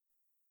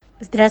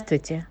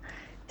Здравствуйте!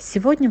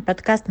 Сегодня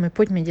подкаст «Мой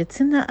путь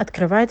медицина»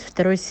 открывает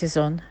второй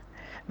сезон.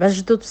 Вас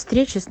ждут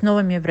встречи с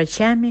новыми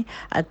врачами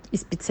и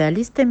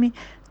специалистами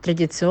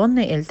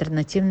традиционной и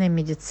альтернативной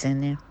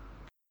медицины.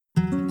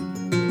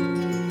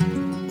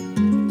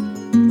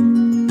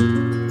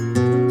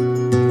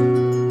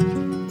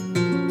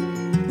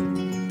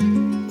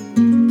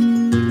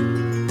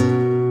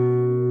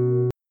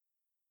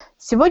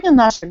 Сегодня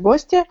наши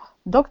гости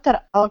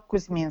доктор Алла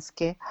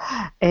Кузьминский,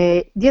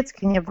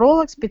 детский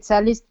невролог,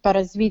 специалист по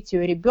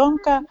развитию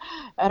ребенка,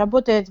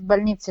 работает в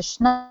больнице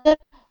Шнайдер,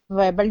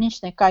 в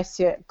больничной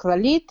кассе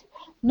Клолит,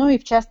 ну и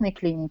в частной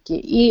клинике.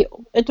 И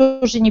это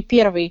уже не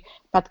первый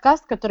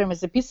подкаст, который мы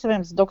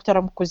записываем с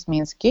доктором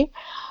Кузьминской.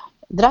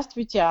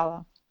 Здравствуйте,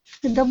 Алла.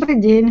 Добрый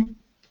день.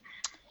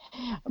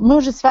 Мы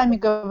уже с вами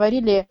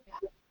говорили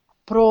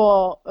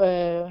про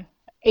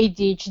ADHD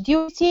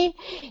у детей,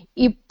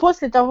 и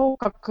после того,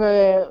 как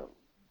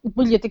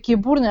были такие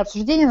бурные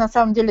обсуждения, на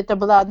самом деле это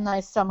была одна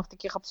из самых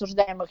таких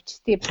обсуждаемых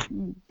частей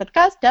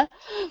подкаста,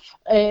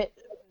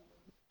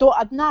 то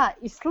одна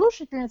из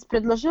слушательниц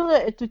предложила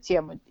эту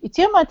тему. И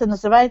тема эта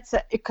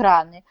называется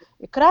 «Экраны».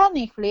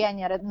 Экраны, их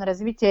влияние на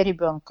развитие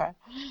ребенка.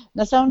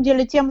 На самом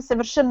деле тема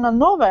совершенно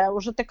новая,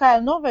 уже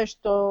такая новая,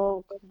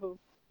 что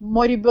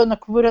мой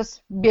ребенок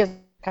вырос без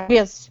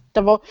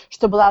того,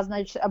 что была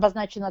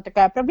обозначена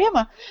такая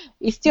проблема.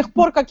 И с тех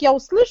пор, как я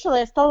услышала,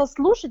 я стала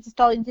слушать и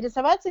стала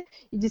интересоваться.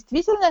 И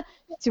действительно,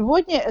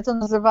 сегодня это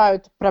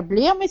называют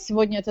проблемой,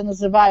 сегодня это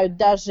называют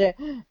даже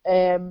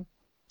что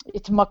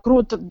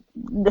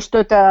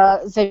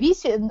это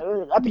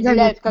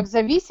определяют как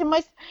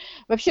зависимость.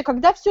 Вообще,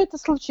 когда все это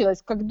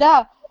случилось?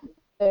 Когда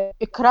все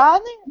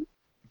экраны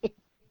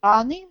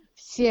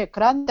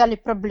стали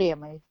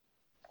проблемой?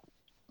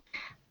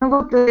 Ну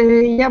вот,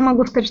 я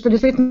могу сказать, что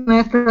действительно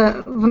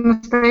это в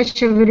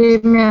настоящее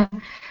время,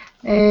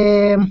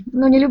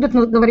 не любят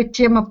говорить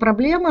тема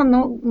проблема,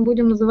 но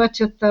будем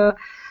называть это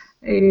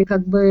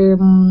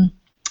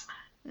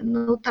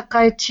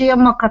такая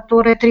тема,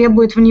 которая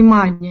требует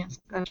внимания,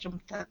 скажем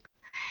так.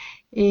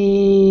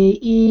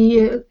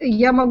 И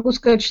я могу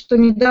сказать, что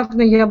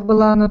недавно я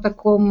была на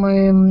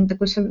таком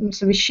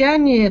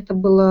совещании, это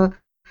было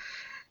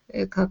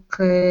как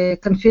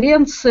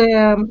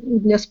конференция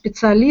для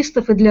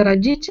специалистов и для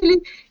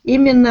родителей.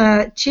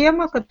 Именно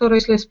тема, которая,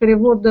 если в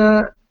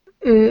переводе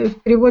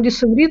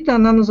с иврита,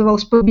 она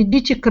называлась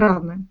 «Победить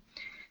экраны».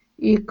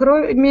 И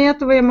кроме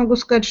этого я могу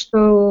сказать,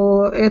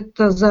 что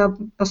это за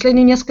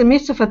последние несколько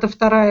месяцев, это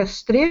вторая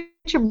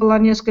встреча, была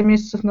несколько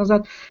месяцев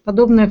назад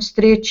подобная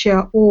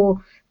встреча о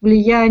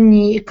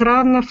влиянии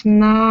экранов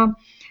на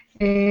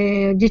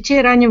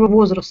детей раннего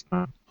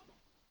возраста.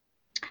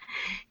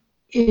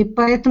 И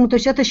поэтому, то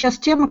есть это сейчас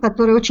тема,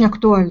 которая очень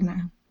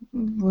актуальна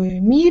в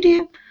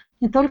мире,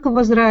 не только в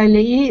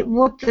Израиле. И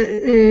вот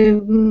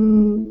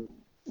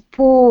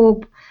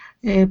по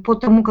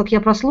тому, как я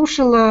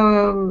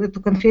прослушала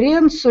эту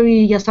конференцию,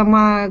 и я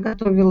сама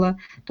готовила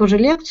тоже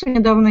лекцию,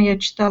 недавно я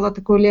читала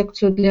такую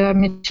лекцию для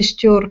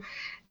медсестер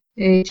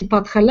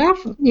Типат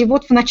Халяв, и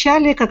вот в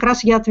начале, как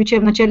раз я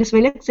отвечаю, в начале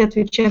своей лекции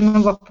отвечаю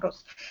на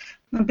вопрос.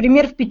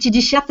 Например, в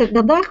 50-х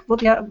годах,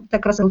 вот я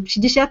так раз в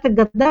 50-х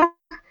годах,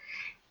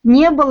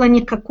 не было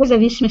никакой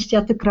зависимости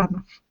от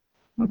экранов.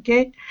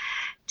 Okay?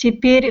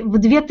 Теперь в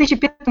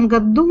 2005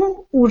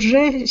 году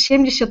уже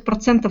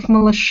 70%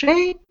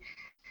 малышей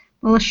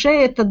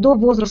это до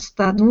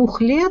возраста 2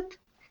 лет,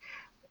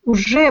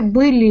 уже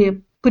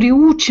были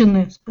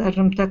приучены,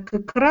 скажем так, к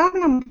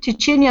экранам в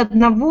течение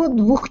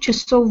 1-2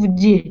 часов в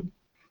день.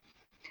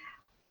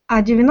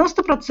 А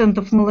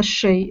 90%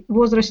 малышей в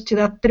возрасте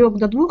от 3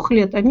 до 2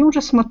 лет, они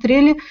уже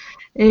смотрели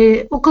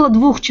около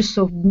 2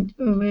 часов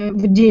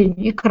в день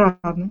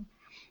экраны.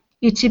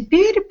 И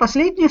теперь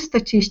последняя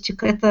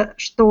статистика, это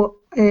что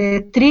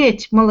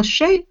треть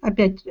малышей,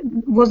 опять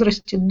в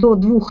возрасте до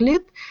 2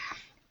 лет,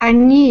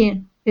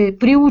 они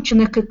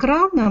приучены к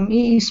экранам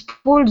и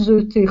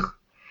используют их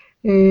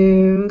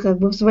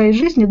в своей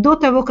жизни до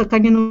того, как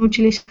они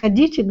научились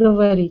ходить и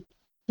говорить.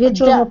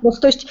 Вопрос.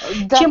 То есть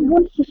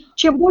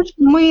чем больше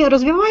мы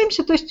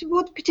развиваемся, то есть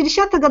вот в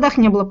 50-х годах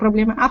не было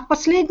проблемы, а в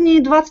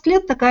последние 20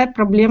 лет такая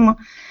проблема,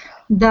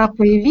 да,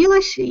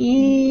 появилась.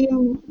 И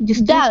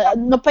действительно... Да,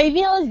 но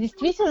появилась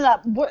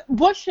действительно,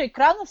 больше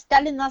экранов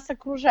стали нас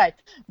окружать.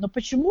 Но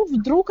почему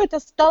вдруг это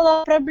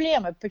стало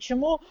проблемой?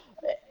 Почему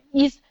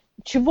из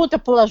чего-то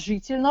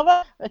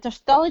положительного это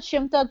стало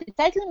чем-то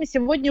отрицательным? И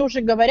сегодня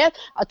уже говорят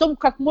о том,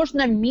 как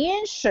можно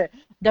меньше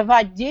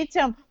давать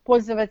детям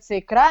пользоваться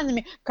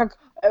экранами, как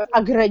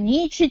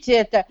ограничить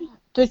это.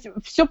 То есть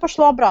все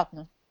пошло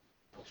обратно.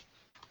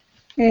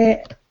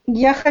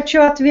 Я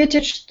хочу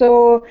ответить,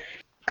 что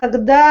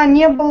когда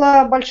не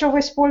было большого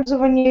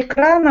использования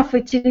экранов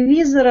и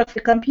телевизоров,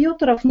 и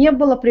компьютеров, не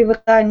было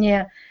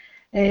привыкания,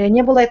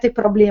 не было этой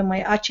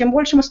проблемы. А чем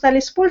больше мы стали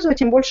использовать,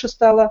 тем больше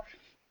стало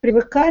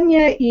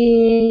привыкание.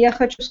 И я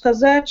хочу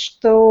сказать,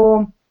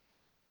 что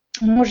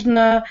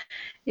можно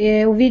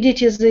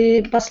увидеть из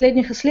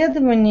последних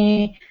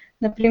исследований,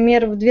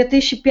 например, в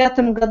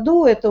 2005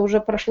 году, это уже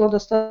прошло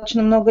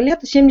достаточно много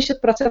лет,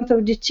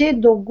 70% детей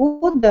до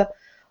года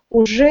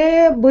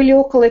уже были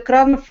около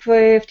экранов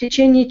в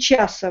течение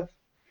часа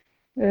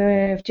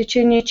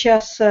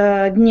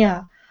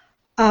дня.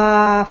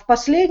 А в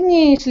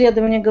последние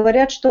исследования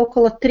говорят, что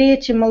около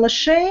трети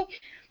малышей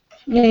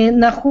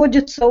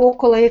находится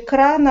около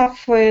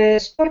экранов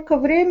столько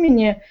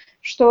времени,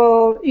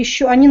 что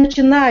еще они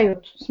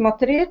начинают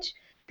смотреть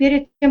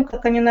перед тем,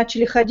 как они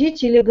начали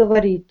ходить или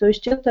говорить. То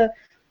есть это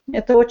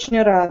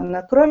очень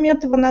рано. Кроме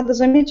этого, надо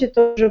заметить,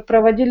 тоже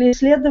проводили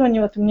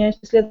исследования, вот у меня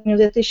есть исследование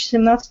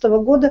 2017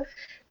 года,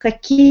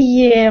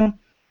 какие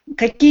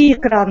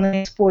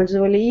экраны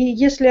использовали. И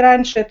если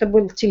раньше это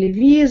был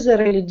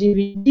телевизор или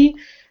DVD,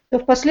 то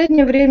в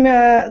последнее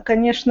время,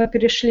 конечно,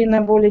 перешли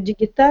на более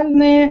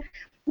дигитальные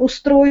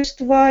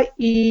устройства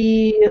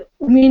и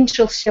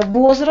уменьшился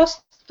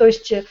возраст, то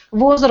есть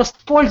возраст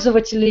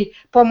пользователей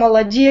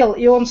помолодел,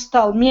 и он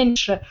стал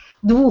меньше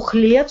 2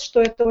 лет, что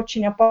это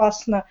очень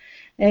опасно,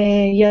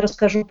 я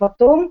расскажу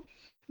потом.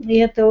 И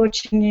это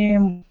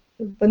очень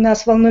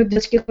нас волнует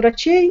детских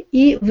врачей,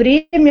 и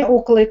время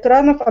около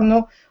экранов,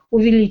 оно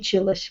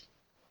увеличилось.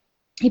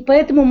 И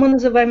поэтому мы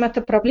называем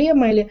это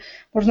проблемой, или,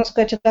 можно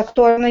сказать, это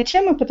актуальной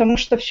темой, потому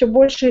что все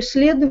больше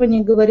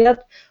исследований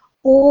говорят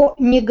о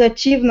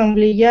негативном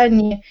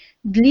влиянии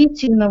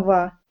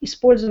длительного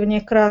использования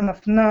экранов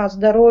на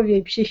здоровье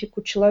и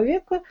психику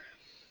человека.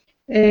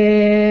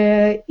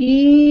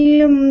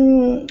 И,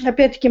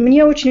 опять-таки,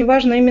 мне очень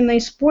важно именно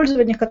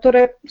использование,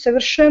 которое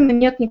совершенно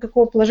нет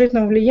никакого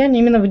положительного влияния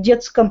именно в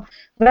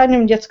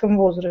раннем детском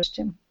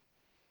возрасте.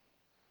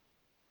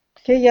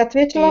 Окей, я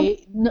ответила?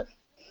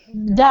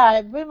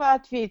 Да, вы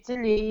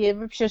ответили, и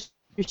вообще,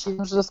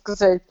 нужно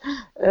сказать,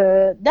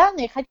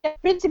 данные, хотя,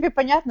 в принципе,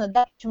 понятно,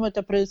 да, почему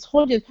это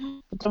происходит,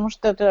 потому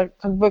что это,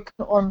 как бы,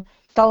 он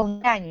стал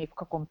няней в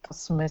каком-то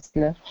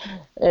смысле.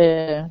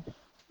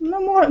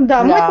 Ну,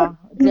 да,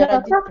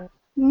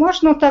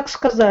 можно так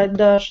сказать,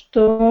 да,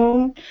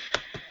 что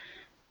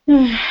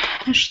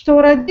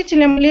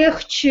родителям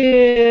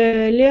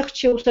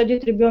легче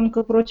усадить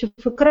ребенка против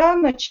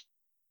экрана,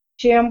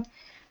 чем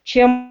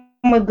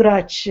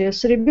играть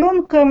с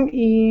ребенком.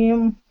 И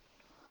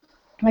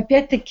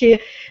опять-таки,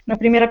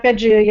 например,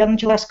 я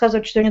начала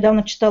рассказывать, что я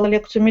недавно читала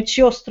лекцию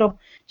медсестрам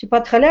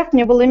Типат Халяв.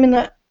 Мне было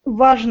именно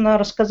важно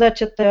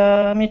рассказать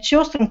это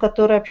медсестрам,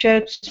 которые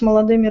общаются с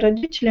молодыми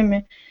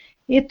родителями.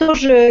 И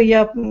тоже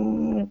я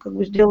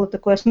сделала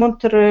такой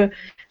осмотр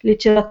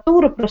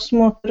литературы,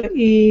 просмотр.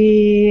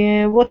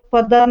 И вот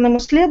по данным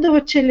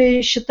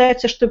исследователей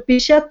считается, что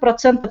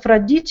 50%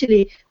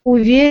 родителей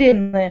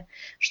уверены,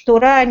 что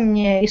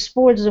раннее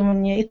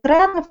использование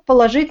экранов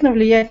положительно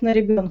влияет на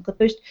ребенка.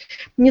 То есть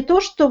не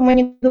то, что мы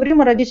не говорим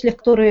о родителях,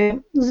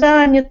 которые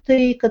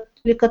заняты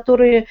или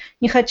которые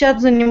не хотят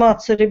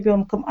заниматься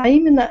ребенком, а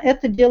именно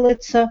это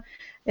делается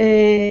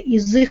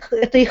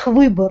это их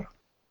выбор.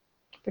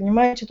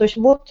 Понимаете? То есть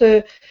вот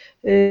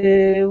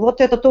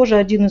это тоже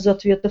один из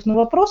ответов на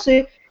вопрос.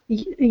 И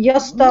я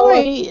стала...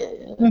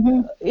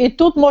 И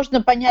тут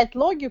можно понять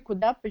логику,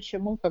 да,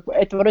 почему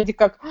это вроде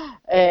как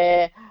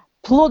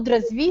плод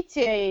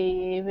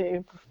развития,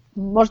 и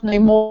можно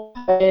ему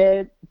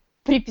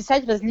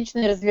приписать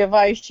различные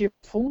развивающие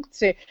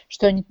функции,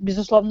 что они,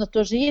 безусловно,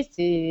 тоже есть.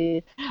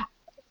 И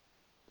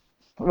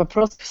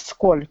вопрос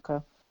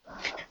сколько.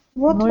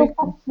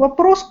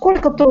 Вопрос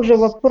сколько тоже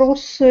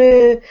вопрос.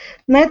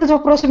 На этот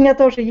вопрос у меня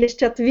тоже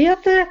есть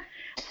ответы,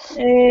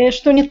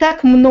 что не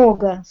так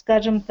много,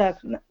 скажем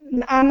так,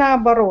 а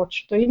наоборот,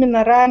 что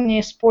именно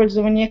раннее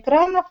использование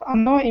экранов,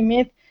 оно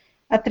имеет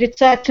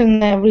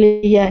отрицательное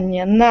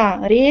влияние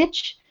на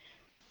речь,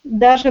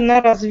 даже на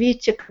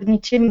развитие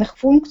когнитивных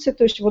функций.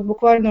 То есть вот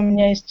буквально у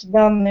меня есть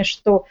данные,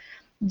 что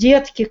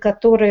детки,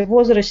 которые в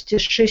возрасте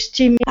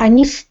 6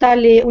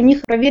 месяцев, у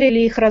них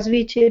проверили их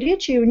развитие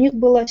речи, и у них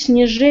было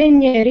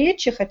снижение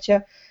речи,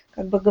 хотя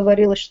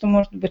говорилось, что,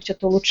 может быть,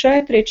 это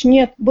улучшает речь.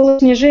 Нет, было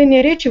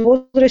снижение речи в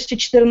возрасте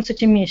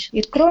 14 месяцев.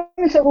 И,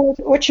 кроме того,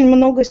 очень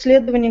много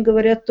исследований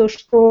говорят то,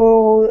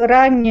 что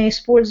раннее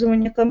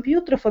использование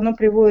компьютеров, оно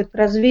приводит к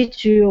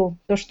развитию,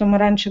 то, что мы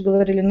раньше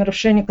говорили,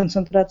 нарушению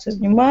концентрации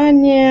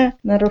внимания,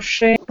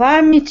 нарушению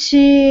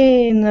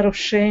памяти,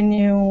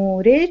 нарушению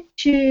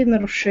речи,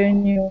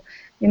 нарушению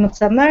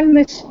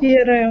эмоциональной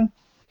сферы.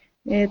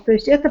 То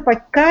есть это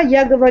пока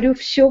я говорю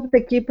все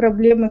такие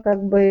проблемы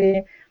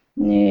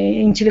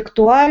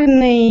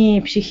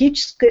интеллектуальной,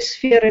 психической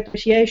сферы, то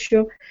есть я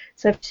еще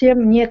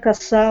совсем не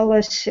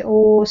касалась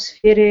о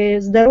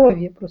сфере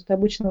здоровья, просто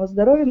обычного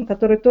здоровья, на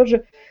которой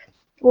тоже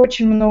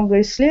очень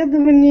много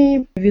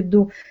исследований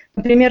ввиду.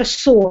 Например,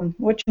 сон.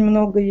 Очень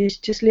много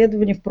есть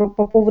исследований по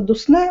поводу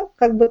сна.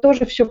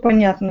 Тоже все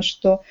понятно,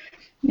 что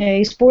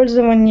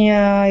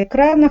использование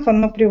экранов,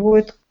 оно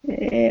приводит к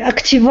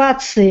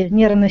активации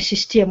нервной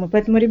системы,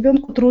 поэтому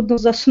ребенку трудно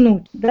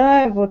заснуть.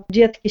 Да, вот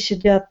детки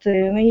сидят,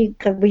 и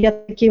я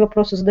такие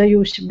вопросы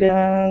задаю у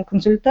себя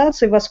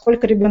консультации, во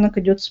сколько ребенок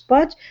идет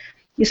спать.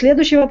 И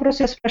следующий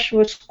вопрос я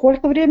спрашиваю,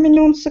 сколько времени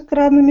он с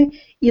экранами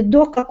и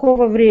до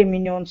какого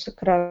времени он с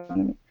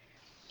экранами.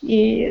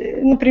 И,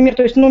 например,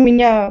 то есть, ну,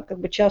 меня как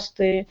бы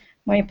часто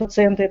мои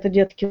пациенты это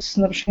детки с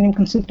нарушением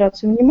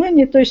концентрации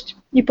внимания, то есть,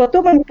 и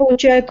потом они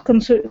получают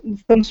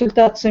в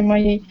консультации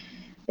моей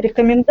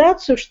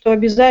рекомендацию, что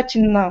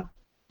обязательно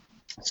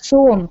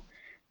сон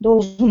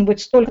должен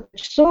быть столько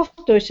часов,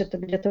 то есть это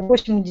где-то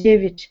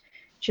 8-9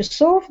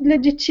 часов для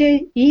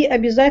детей, и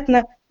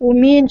обязательно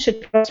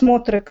уменьшить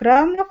просмотр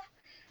экранов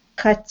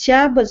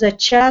хотя бы за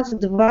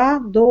час-два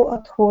до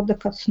отхода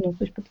ко сну,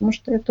 то есть, потому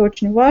что это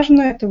очень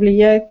важно, это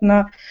влияет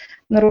на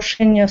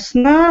нарушение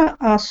сна,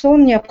 а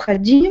сон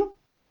необходим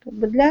как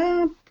бы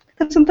для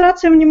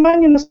концентрации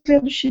внимания на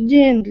следующий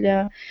день,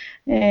 для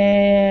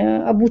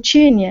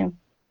обучения.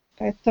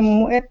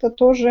 Поэтому это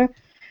тоже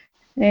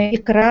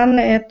экраны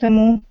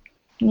этому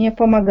не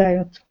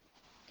помогают.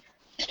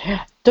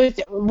 То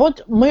есть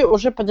вот мы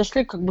уже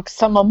подошли как бы к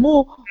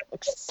самой,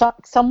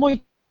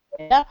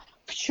 да?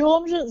 В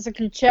чем же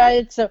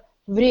заключается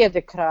вред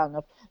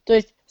экранов? То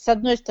есть, с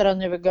одной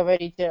стороны, вы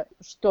говорите,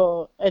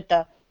 что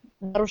это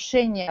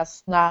нарушение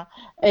сна,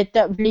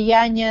 это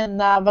влияние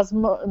на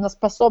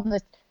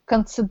способность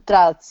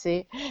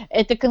концентрации,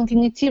 это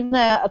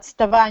когнитивное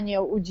отставание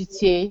у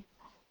детей,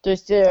 то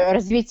есть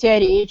развитие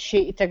речи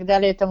и так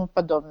далее и тому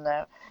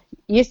подобное.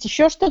 Есть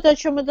еще что-то, о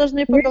чем мы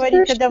должны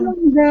поговорить?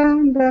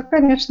 Да,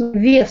 конечно.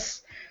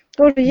 Вес.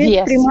 Тоже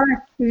есть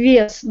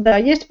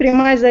есть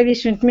прямая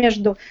зависимость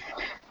между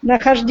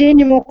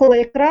нахождением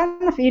около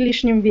экранов и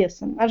лишним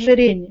весом,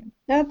 ожирением.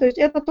 Да, то есть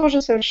это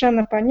тоже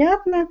совершенно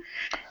понятно,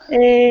 что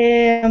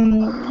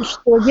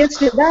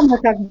если, да, мы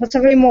как бы по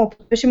своему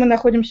опыту, если мы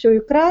находимся у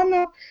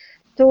экрана,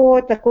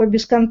 то такое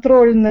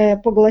бесконтрольное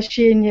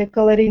поглощение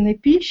калорийной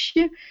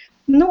пищи.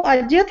 Ну,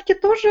 а детки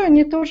тоже,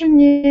 они тоже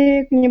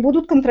не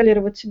будут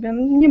контролировать себя,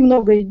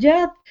 немного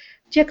едят.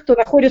 Те, кто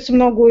находится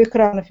много у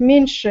экранов,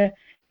 меньше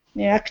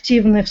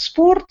активны в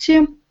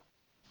спорте.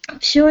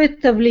 Все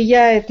это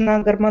влияет на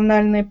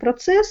гормональные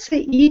процессы,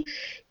 и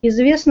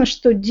известно,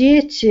 что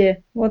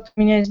дети, вот у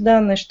меня есть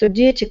данные, что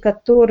дети,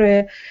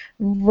 которые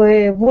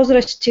в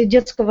возрасте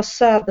детского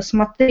сада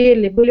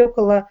были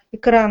около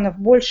экранов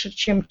больше,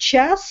 чем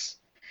час,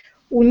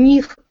 у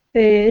них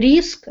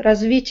риск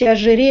развития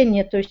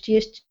ожирения, то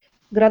есть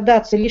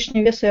градация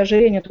лишнего веса и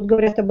ожирения, тут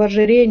говорят об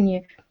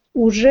ожирении,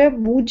 уже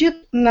будет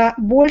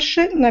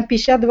больше на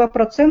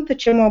 52%,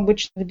 чем у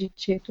обычных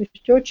детей. То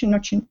есть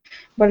очень-очень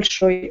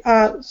большой.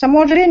 А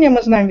само ожирение,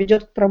 мы знаем,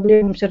 ведет к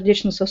проблемам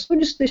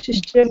сердечно-сосудистой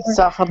системы.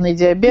 Сахарный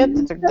диабет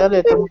и так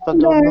далее и тому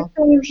подобное.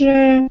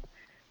 Да,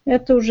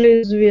 это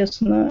уже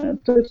известно.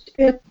 То есть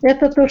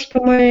это то,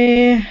 что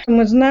мы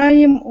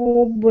знаем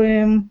о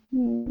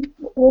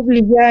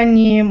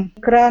влиянии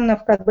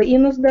экранов как бы и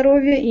на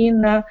здоровье, и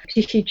на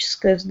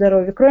психическое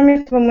здоровье. Кроме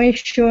этого, мы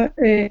еще,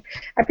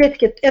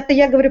 опять-таки, это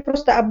я говорю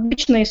просто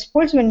обычное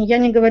использование, я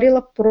не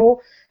говорила про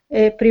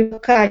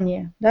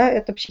привыкание, да,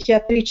 это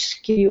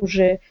психиатрический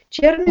уже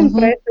термин,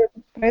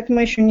 про это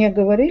мы еще не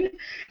говорили.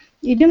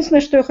 Единственное,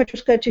 что я хочу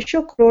сказать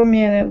еще,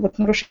 кроме вот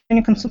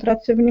нарушения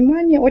концентрации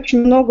внимания, очень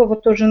много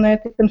вот тоже на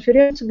этой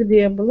конференции,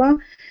 где я была,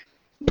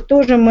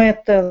 тоже мы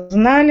это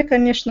знали,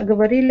 конечно,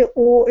 говорили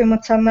о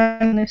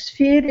эмоциональной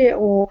сфере,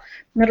 о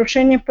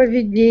нарушении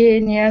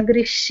поведения,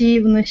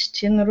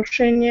 агрессивности,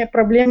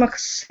 проблемах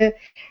с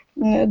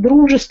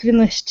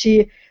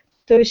дружественности.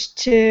 То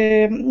есть,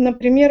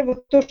 например,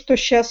 вот то, что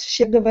сейчас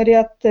все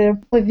говорят,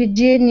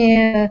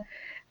 поведение,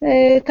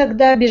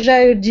 когда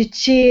обижают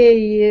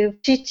детей в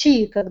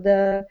сети,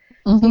 когда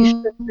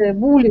пишут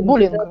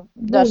буллинг.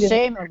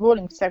 Шейминг,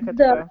 буллинг, всякое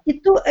такое.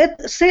 И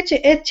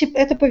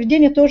это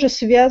поведение тоже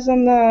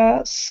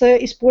связано с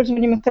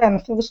использованием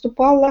экранов.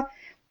 Выступала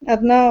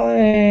она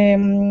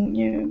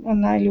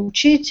или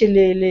учитель,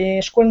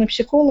 или школьный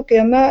психолог, и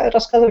она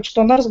рассказывает,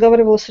 что она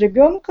разговаривала с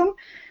ребенком,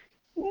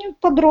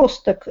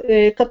 подросток,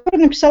 который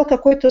написал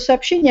какое-то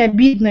сообщение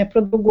обидное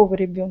про другого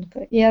ребенка.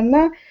 И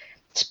она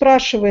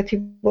спрашивает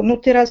его, ну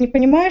ты раз не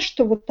понимаешь,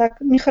 что вот так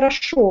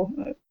нехорошо,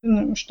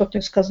 что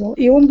ты сказал?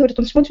 И он говорит,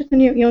 он смотрит на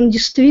нее, и он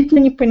действительно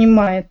не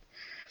понимает.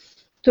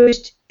 То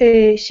есть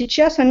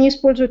сейчас они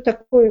используют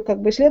такой,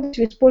 как бы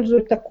исследователи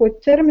используют такой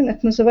термин,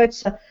 это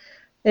называется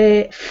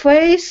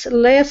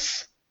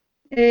faceless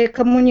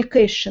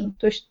communication.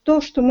 То есть то,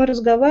 что мы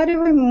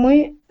разговариваем,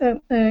 мы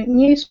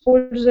не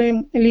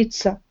используем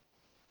лица.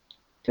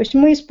 То есть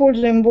мы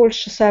используем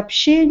больше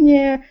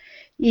сообщения,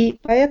 и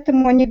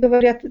поэтому они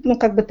говорят, ну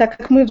как бы так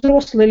как мы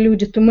взрослые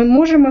люди, то мы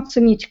можем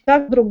оценить,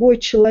 как другой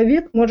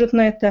человек может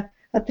на это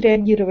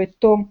отреагировать.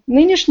 То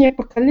нынешнее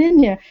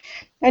поколение,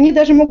 они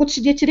даже могут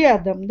сидеть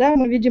рядом, да,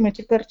 мы видим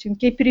эти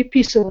картинки, и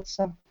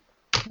переписываться.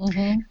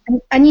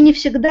 Они не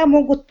всегда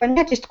могут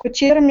понять, есть такой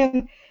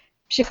термин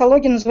в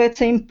психологии,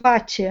 называется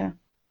эмпатия.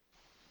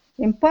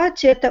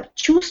 Эмпатия – это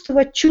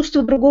чувство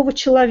другого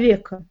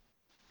человека.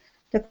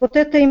 Так вот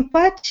эта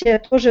эмпатия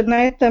тоже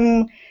на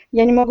этом,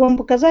 я не могу вам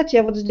показать,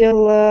 я вот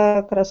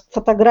сделала как раз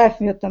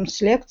фотографию там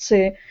с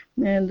лекции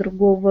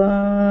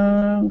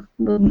другого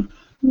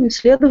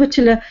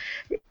исследователя.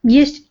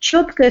 Есть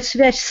четкая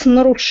связь с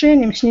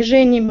нарушением,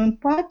 снижением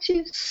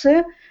эмпатии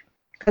с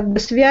как бы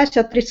связь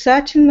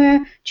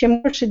отрицательная,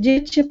 чем больше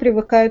дети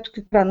привыкают к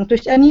экрану. То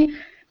есть они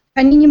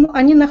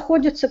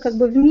находятся как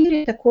бы в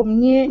мире таком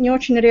не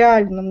очень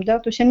реальном, да,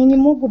 то есть они не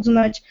могут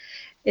знать,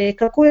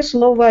 какое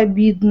слово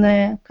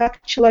обидное,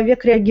 как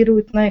человек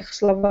реагирует на их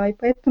слова, и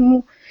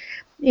поэтому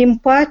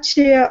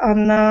эмпатия,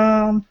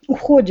 она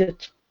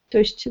уходит. То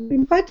есть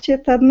эмпатия –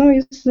 это одно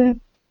из,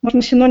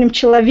 можно синоним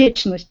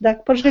человечность, да,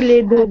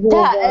 пожалеть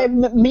другого. Да,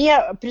 мне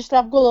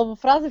пришла в голову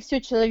фраза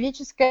 «все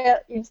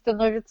человеческое им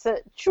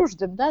становится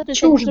чуждым», да, то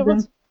есть они живут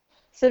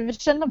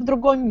совершенно в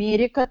другом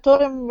мире,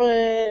 которым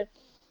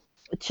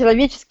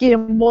человеческие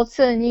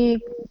эмоции, они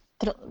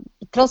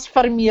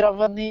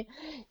трансформированы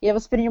и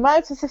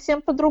воспринимаются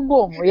совсем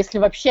по-другому, если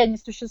вообще они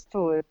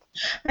существуют.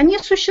 Они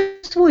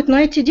существуют, но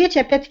эти дети,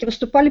 опять-таки,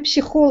 выступали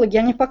психологи,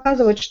 они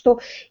показывают, что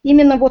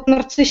именно вот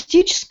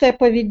нарциссическое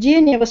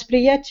поведение,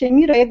 восприятие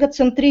мира,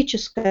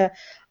 эгоцентрическое,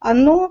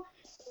 оно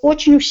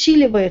очень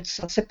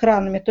усиливается с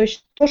экранами. То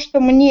есть то, что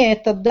мне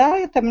это да,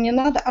 это мне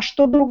надо, а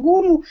что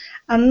другому,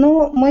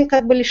 мы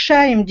как бы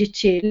лишаем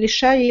детей,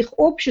 лишая их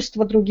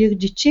общества других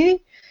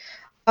детей,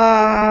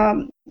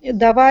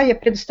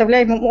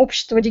 предоставляем им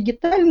общество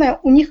дигитальное,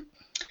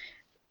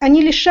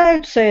 они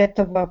лишаются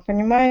этого,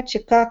 понимаете,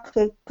 как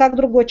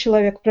другой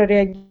человек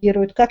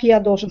прореагирует, как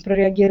я должен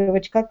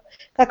прореагировать, как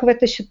в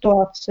этой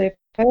ситуации.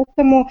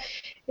 Поэтому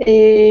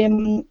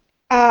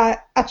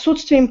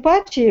отсутствие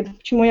эмпатии,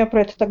 почему я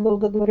про это так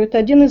долго говорю, это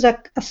один из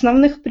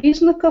основных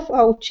признаков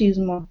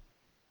аутизма.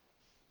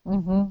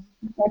 Угу.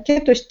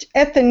 То есть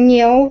это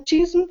не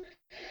аутизм,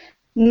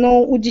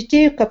 но у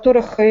детей, у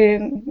которых,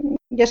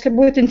 если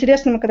будет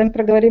интересно, мы когда-нибудь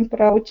проговорим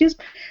про аутизм,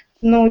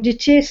 но у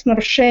детей с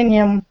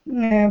нарушением,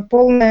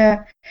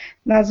 полное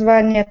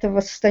название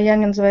этого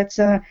состояния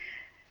называется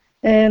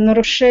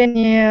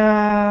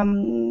нарушение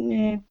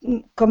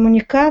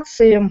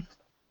коммуникации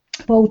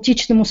по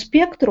аутичному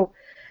спектру.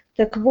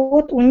 Так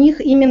вот, у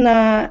них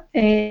именно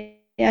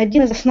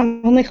один из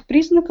основных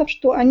признаков,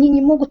 что они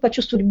не могут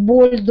почувствовать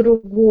боль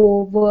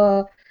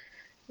другого,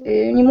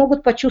 не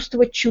могут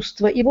почувствовать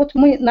чувства. И вот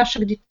мы,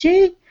 наших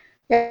детей,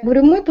 я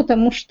говорю мы,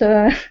 потому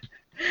что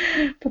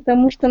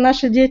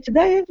наши дети,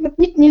 да,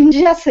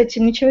 нельзя с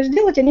этим ничего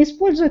сделать, они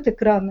используют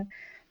экраны.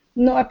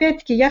 Но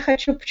опять-таки я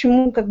хочу,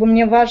 почему как бы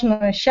мне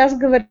важно сейчас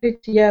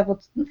говорить, я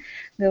вот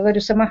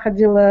говорю, сама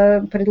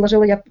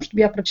предложила,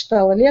 чтобы я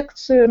прочитала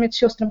лекцию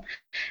медсестрам,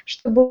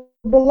 чтобы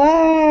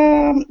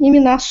была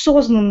именно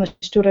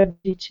осознанность у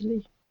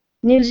родителей.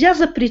 Нельзя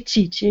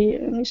запретить, и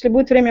если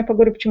будет время, я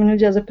поговорю, почему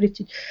нельзя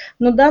запретить,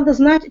 но надо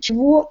знать,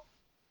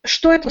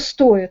 что это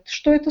стоит,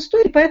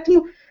 и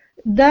поэтому,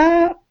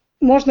 да,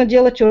 можно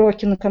делать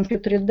уроки на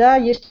компьютере, да,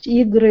 есть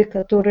игры,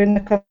 которые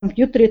на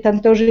компьютере, там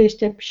тоже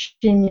есть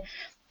общение.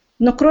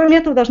 Но кроме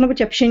этого должно быть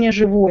общение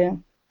живое,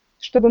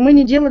 чтобы мы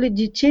не делали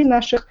детей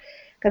наших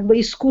как бы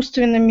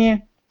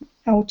искусственными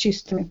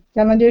аутистами.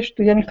 Я надеюсь,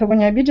 что я никого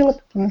не обидела,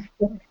 потому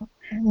что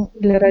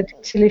для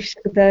родителей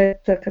всегда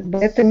это как бы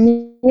это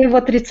не в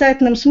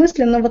отрицательном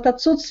смысле, но вот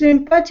отсутствие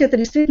эмпатии это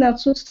действительно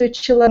отсутствие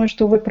человека,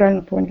 что вы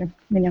правильно поняли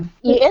меня.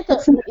 И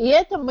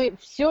это мы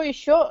все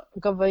еще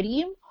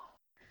говорим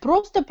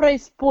просто про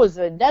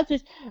использовать, да, то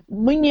есть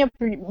мы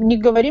не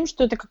говорим,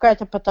 что это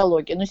какая-то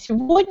патология, но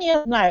сегодня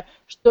я знаю,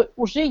 что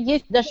уже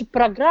есть даже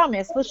программы,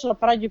 я слышала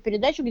по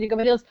радиопередачу, где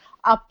говорилось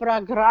о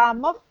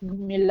программах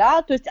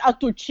ГМИЛа, то есть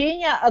от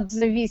учения от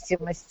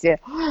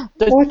зависимости,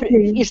 то есть,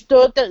 и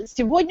что это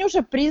сегодня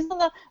уже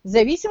признано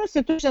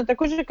зависимостью, точно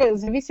такой же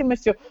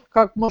зависимостью,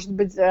 как может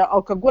быть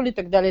алкоголь и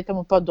так далее и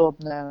тому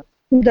подобное.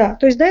 Да,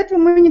 то есть до этого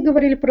мы не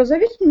говорили про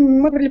зависимость,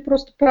 мы говорили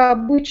просто про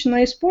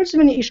обычное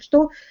использование и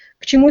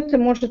к чему это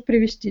может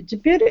привести.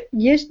 Теперь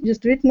есть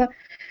действительно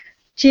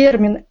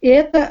термин, и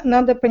это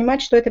надо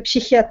понимать, что это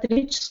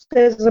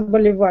психиатрическое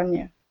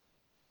заболевание.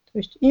 То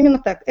есть именно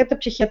так, это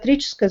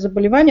психиатрическое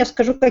заболевание, я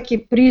скажу, какие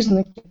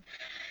признаки.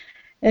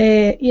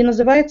 И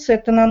называется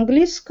это на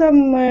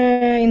английском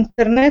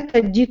Internet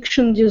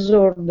Addiction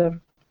Disorder.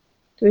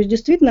 То есть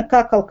действительно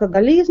как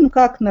алкоголизм,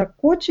 как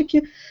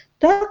наркотики,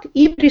 так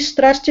и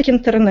пристрастие к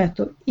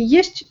интернету. И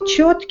есть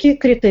четкие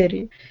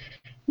критерии.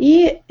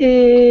 И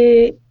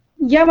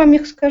я вам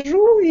их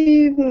скажу,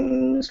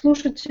 и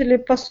слушатели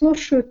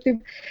послушают, и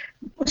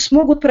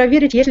смогут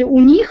проверить, если у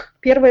них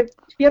первый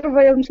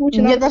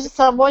случай... Мне даже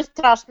самой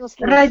страшно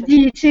слушать.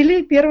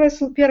 Родители,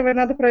 первое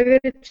надо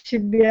проверить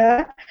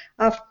себя,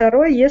 а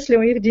второе, если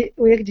у их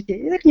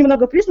детей. Их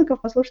немного признаков,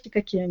 послушайте,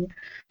 какие они.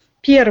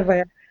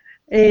 Первое.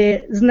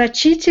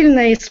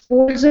 Значительное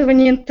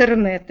использование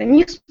интернета.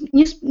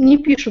 Не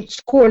пишут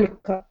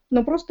сколько,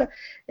 но просто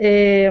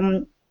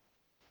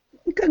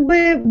как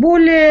бы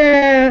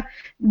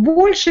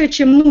больше,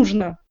 чем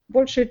нужно.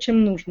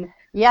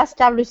 Я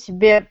ставлю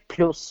себе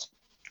плюс.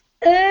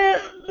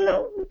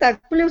 Так,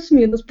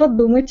 плюс-минус,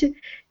 подумайте.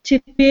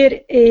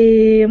 Теперь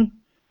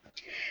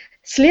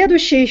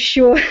следующее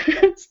еще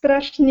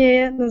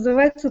страшнее,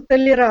 называется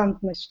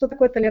толерантность. Что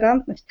такое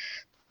толерантность?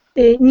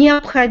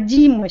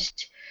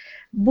 Необходимость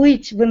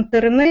быть в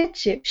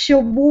интернете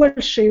все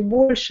больше и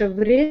больше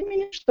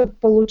времени, чтобы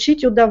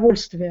получить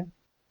удовольствие.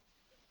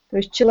 То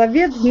есть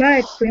человек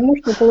знает, что ему,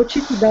 чтобы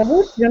получить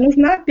удовольствие,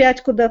 нужно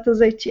опять куда-то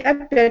зайти,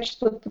 опять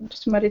что-то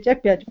посмотреть,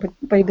 опять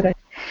поиграть.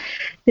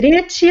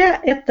 Третье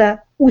 –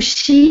 это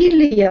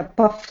усилия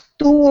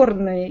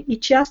повторные и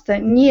часто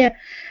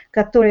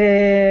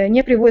которые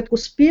не приводят к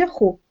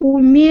успеху,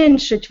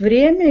 уменьшить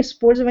время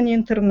использования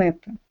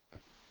интернета.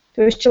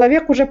 То есть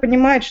человек уже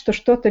понимает, что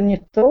что-то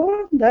не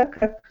то, да,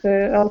 как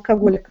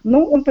алкоголик.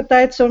 Ну, он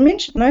пытается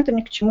уменьшить, но это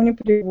ни к чему не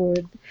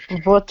приводит.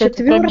 Вот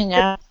это про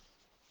меня.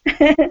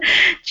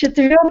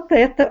 Четвертое –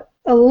 это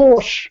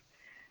ложь.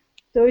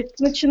 То есть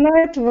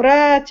начинает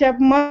врать,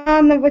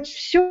 обманывать,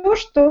 все,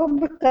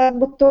 чтобы как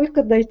бы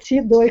только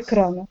дойти до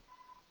экрана.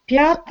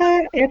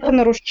 Пятое – это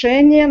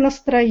нарушение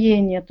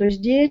настроения. То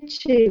есть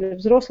дети или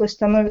взрослые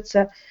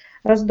становятся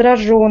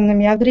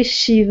раздраженными,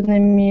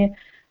 агрессивными,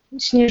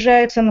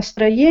 снижается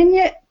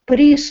настроение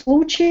при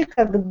случае,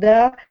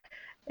 когда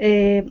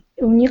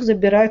у них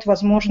забирают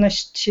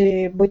возможность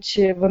быть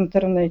в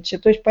интернете.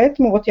 То есть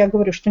поэтому вот я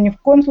говорю, что ни в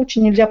коем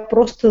случае нельзя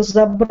просто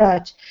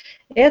забрать.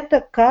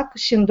 Это как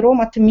синдром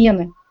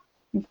отмены.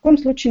 Ни в коем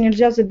случае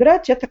нельзя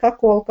забирать, это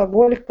как у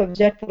алкоголика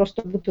взять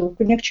просто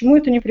бутылку. Ни к чему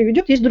это не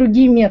приведет, есть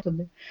другие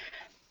методы.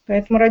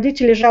 Поэтому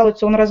родители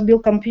жалуются, он разбил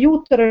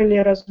компьютер или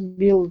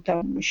разбил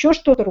там еще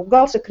что-то,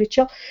 ругался,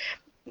 кричал,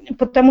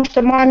 потому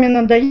что маме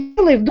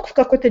надоело, и вдруг в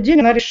какой-то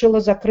день она решила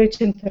закрыть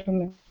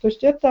интернет. То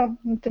есть это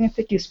не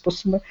такие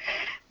способы.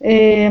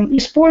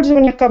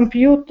 Использование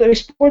компьютера,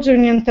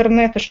 использование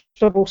интернета,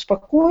 чтобы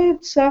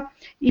успокоиться.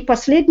 И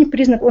последний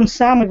признак, он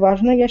самый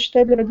важный, я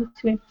считаю, для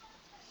родителей.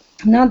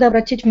 Надо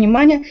обратить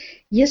внимание,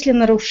 если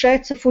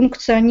нарушается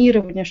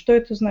функционирование. Что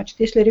это значит?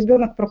 Если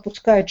ребенок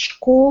пропускает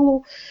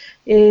школу,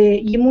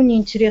 ему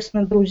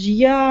неинтересны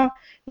друзья,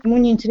 ему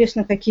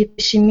неинтересны какие-то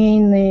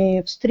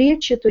семейные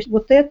встречи, то есть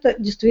вот это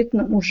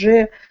действительно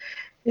уже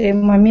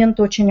момент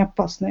очень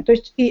опасный. То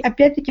есть и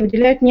опять-таки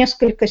выделяют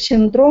несколько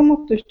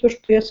синдромов, то есть то,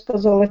 что я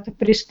сказала, это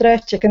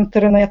пристрастие к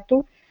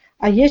интернету,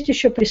 а есть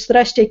еще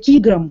пристрастие к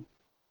играм.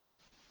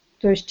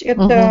 То есть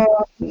это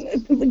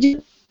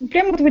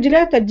прямо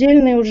выделяют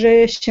отдельные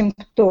уже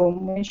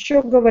симптомы.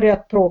 Еще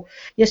говорят про,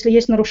 если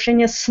есть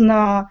нарушение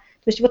сна.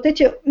 То есть вот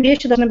эти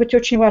вещи должны быть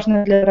очень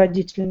важны для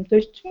родителей. То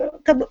есть,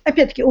 как бы,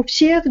 опять-таки, у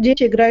всех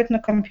дети играют на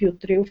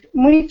компьютере.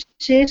 Мы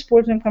все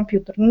используем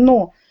компьютер.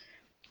 Но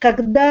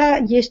когда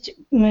есть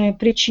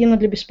причина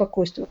для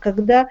беспокойства,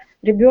 когда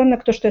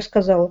ребенок, то, что я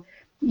сказала,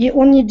 и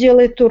он не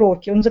делает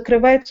уроки, он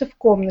закрывается в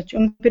комнате,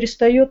 он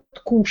перестает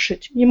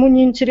кушать, ему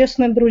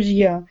неинтересны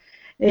друзья,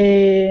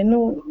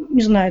 ну,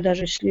 не знаю,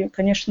 даже если,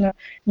 конечно,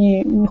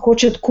 не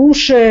хочет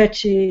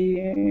кушать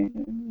и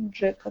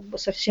уже как бы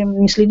совсем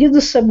не следит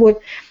за собой,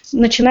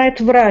 начинает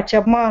врать,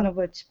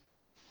 обманывать.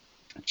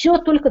 Все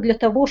только для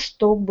того,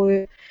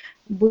 чтобы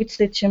быть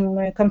с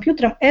этим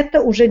компьютером.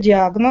 Это уже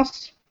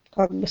диагноз,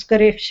 как бы,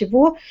 скорее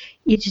всего,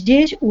 и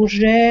здесь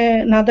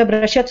уже надо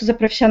обращаться за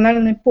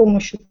профессиональной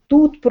помощью.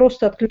 Тут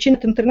просто отключение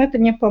от интернета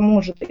не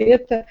поможет. И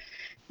это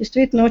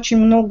действительно очень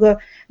много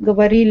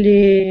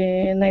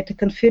говорили на этой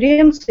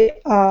конференции,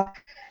 а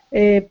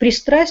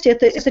пристрастие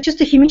это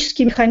чисто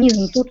химический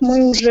механизм. Тут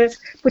мы уже...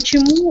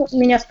 Почему,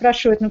 меня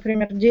спрашивают,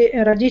 например,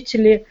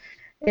 родители,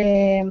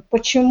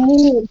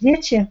 почему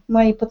дети,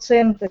 мои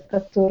пациенты,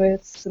 которые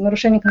с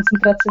нарушением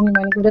концентрации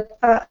внимания,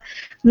 говорят,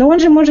 но он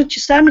же может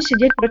часами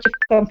сидеть против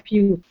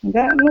компьютера.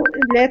 Да? Ну,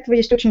 для этого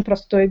есть очень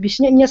простое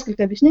объяснение,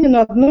 несколько объяснений,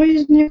 но одно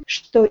из них,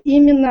 что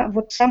именно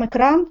вот сам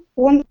экран,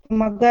 он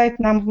помогает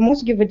нам в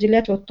мозге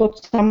выделять вот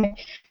тот самый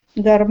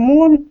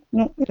гормон,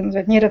 ну, это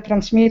называют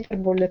нейротрансмиттер,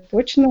 более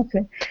точно,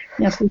 это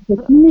не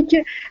слышат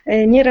клиники,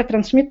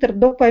 нейротрансмиттер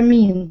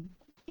допамин.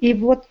 И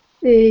вот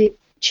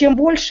чем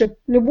больше,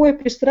 любое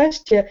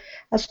пристрастие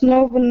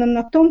основано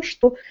на том,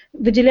 что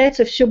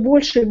выделяется все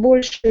больше и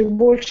больше и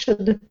больше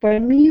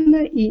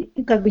допамина,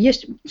 и как бы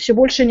есть все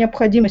большая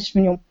необходимость в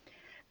нем.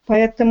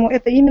 Поэтому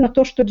это именно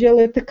то, что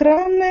делает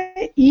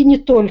экраны, и не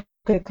только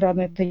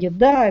экраны. Это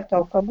еда, это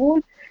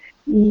алкоголь.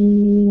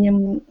 И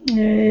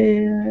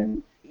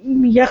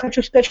я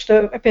хочу сказать, что,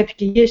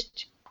 опять-таки,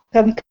 есть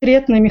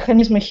конкретные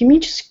механизмы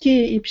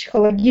химические и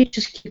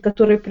психологические,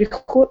 которые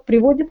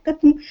приводят к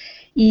этому.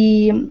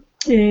 И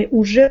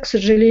уже, к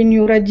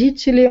сожалению,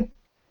 родители,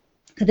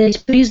 когда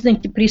есть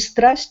признаки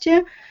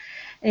пристрастия,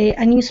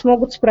 они не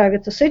смогут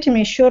справиться с этим.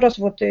 Еще раз,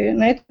 вот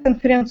на этой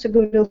конференции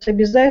говорилось,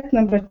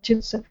 обязательно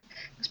обратиться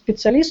к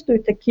специалисту. И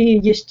такие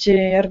есть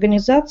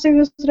организации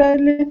в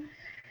Израиле,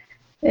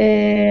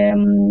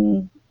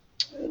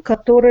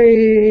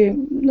 которые,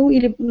 ну,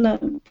 или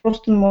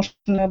просто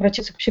можно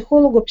обратиться к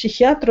психологу,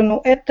 психиатру,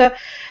 но это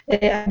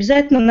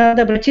обязательно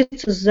надо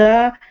обратиться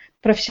за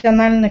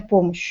профессиональной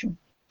помощью.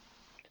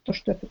 То,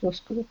 что я хотела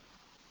сказать.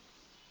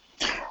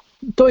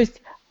 То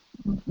есть,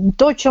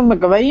 то, о чем мы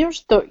говорим,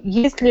 что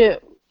если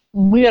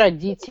мы,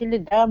 родители,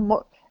 да,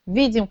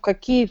 видим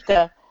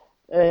какие-то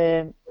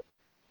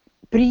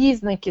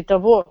признаки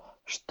того,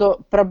 что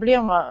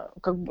проблема,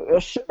 как бы,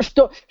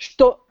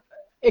 что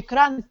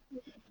экран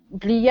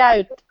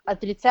влияют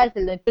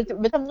отрицательно,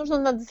 в этом нужно,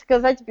 надо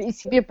сказать, и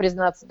себе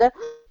признаться, да,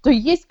 то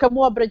есть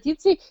кому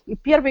обратиться, и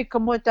первый, к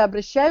кому это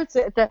обращаются,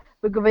 это,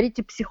 вы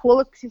говорите,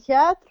 психолог,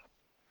 психиатр?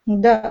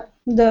 Да,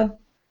 да,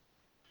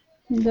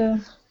 да.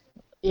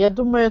 Я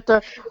думаю,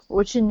 это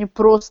очень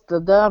непросто,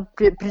 да,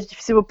 прежде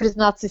всего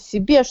признаться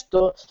себе,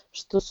 что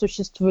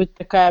существует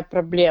такая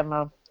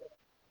проблема.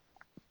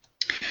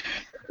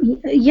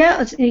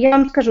 Я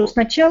вам скажу,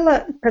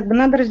 сначала как бы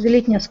надо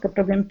разделить несколько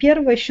проблем.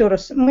 Первое, еще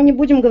раз, мы не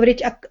будем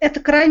говорить, это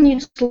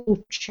крайние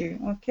случаи.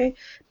 Okay?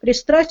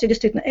 Пристрастие,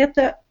 действительно,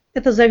 это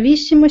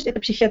зависимость, это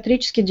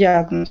психиатрический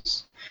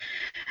диагноз.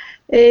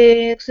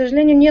 И, к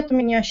сожалению, нет у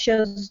меня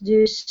сейчас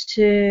здесь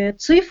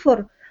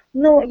цифр,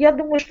 но я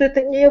думаю, что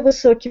это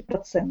невысокий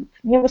процент.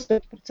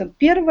 Невысокий процент.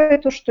 Первое,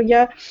 то, что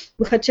я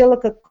бы хотела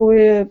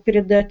какое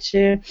передать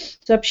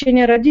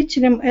сообщение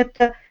родителям,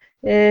 это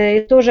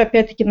и тоже,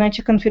 опять-таки, на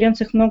этих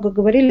конференциях много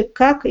говорили,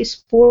 как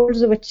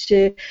использовать.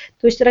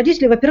 То есть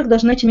родители, во-первых,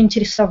 должны этим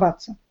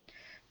интересоваться.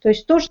 То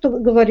есть то, что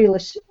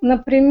говорилось.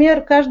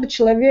 Например, каждый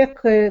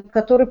человек,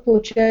 который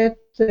получает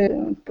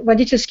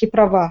водительские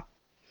права,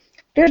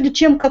 прежде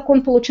чем, как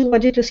он получил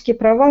водительские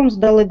права, он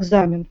сдал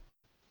экзамен.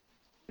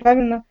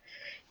 Правильно?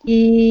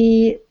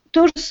 И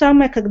то же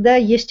самое, когда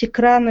есть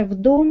экраны в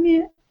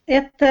доме,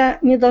 это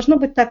не должно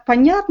быть так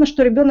понятно,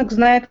 что ребенок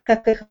знает,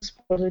 как их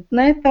использовать.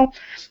 На этой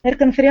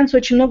конференции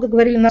очень много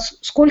говорили,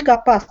 насколько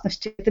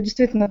опасностей. Это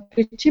действительно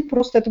прийти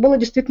просто, это была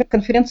действительно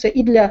конференция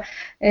и для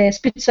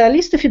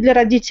специалистов, и для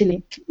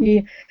родителей.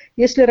 И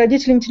если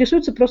родители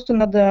интересуются, просто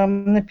надо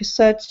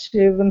написать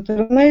в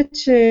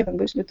интернете,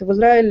 если это в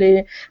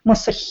Израиле,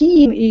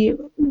 Масахим, и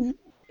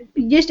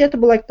это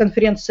была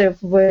конференция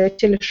в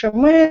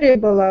Тель-Шамере,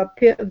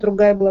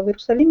 другая была в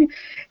Иерусалиме,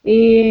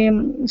 и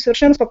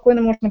совершенно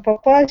спокойно можно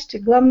попасть, и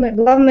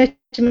главное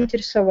этим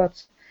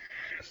интересоваться.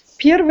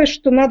 Первое,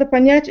 что надо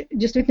понять,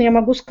 действительно я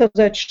могу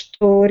сказать,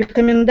 что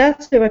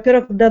рекомендации,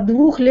 во-первых, до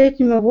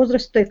 2-летнего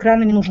возраста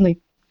экраны не нужны.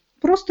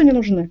 Просто не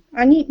нужны.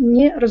 Они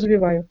не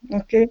развивают.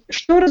 Okay?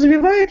 Что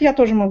развивает, я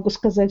тоже могу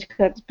сказать,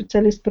 как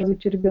специалист по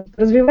развитию ребенка,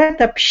 развивает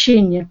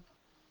общение.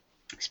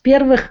 С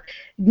первых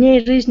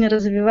дней жизни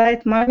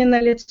развивает мамино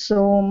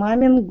лицо,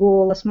 мамин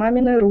голос,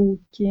 мамины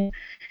руки,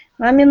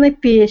 мамины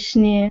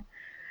песни.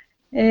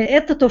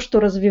 Это то, что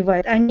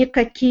развивает. А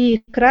никакие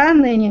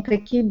экраны,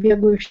 никакие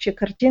бегающие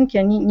картинки,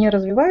 они не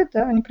развивают,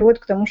 да? Они приводят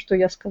к тому, что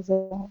я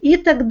сказала. И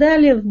так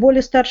далее. В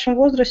более старшем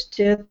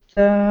возрасте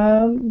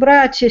это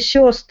братья,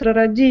 сестры,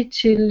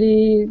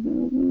 родители,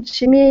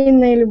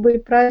 семейные любые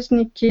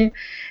праздники.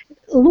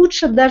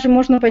 Лучше даже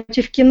можно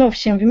пойти в кино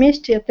всем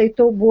вместе, это и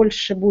то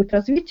больше будет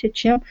развитие,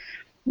 чем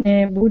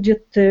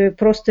будет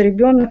просто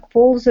ребенок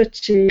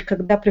ползать,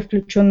 когда при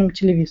включенном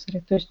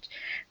телевизоре. То есть,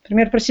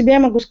 например, про себя я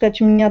могу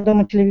сказать, у меня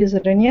дома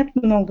телевизора нет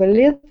много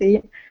лет,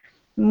 и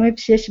мы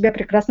все себя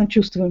прекрасно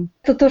чувствуем.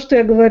 Это то, что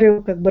я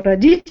говорю как бы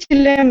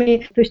родителям.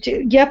 То есть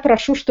я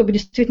прошу, чтобы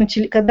действительно,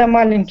 когда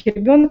маленький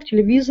ребенок,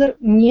 телевизор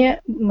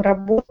не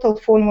работал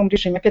в фоновом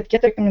режиме. Опять-таки,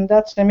 это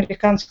рекомендация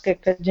Американской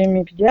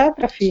академии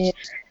педиатров и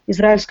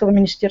Израильского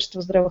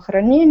министерства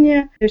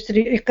здравоохранения. То есть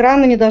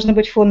экраны не должны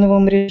быть в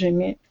фоновом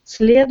режиме.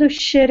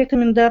 Следующая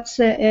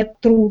рекомендация – это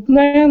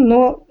трудная,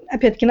 но,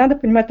 опять-таки, надо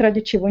понимать,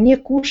 ради чего. Не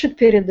кушать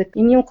перед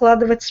и не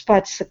укладывать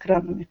спать с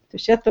экранами. То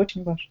есть это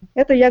очень важно.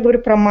 Это я говорю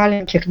про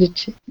маленьких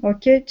детей.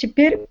 Окей?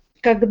 Теперь,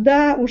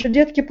 когда уже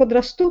детки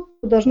подрастут,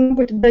 должно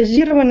быть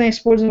дозированное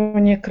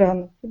использование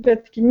экранов.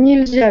 Опять-таки,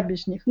 нельзя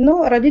без них.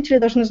 Но родители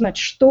должны знать,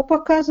 что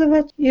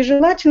показывать. И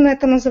желательно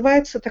это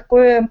называется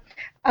такое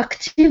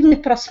активный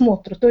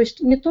просмотр. То есть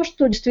не то,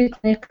 что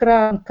действительно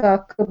экран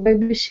как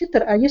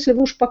бэйбиситер, а если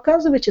вы уж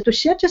показываете, то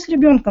сядьте с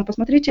ребенком,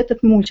 посмотрите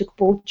этот мультик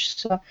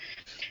полчаса.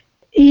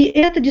 И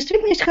это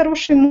действительно есть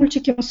хорошие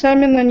мультики, мы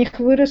сами на них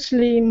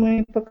выросли, и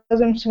мы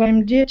показываем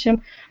своим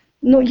детям.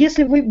 Но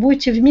если вы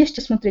будете вместе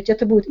смотреть,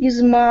 это будет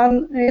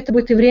изман, это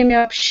будет и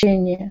время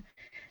общения.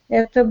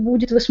 Это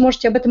будет, вы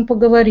сможете об этом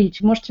поговорить,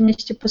 можете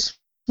вместе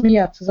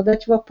посмеяться,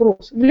 задать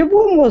вопрос. В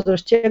любом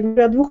возрасте, я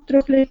говорю о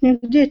 2-3-летних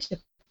детях.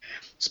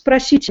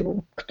 Спросить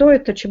его, кто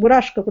это,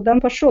 Чебурашка, куда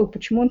он пошел,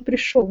 почему он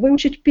пришел,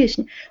 выучить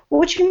песни.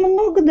 Очень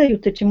много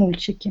дают эти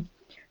мультики.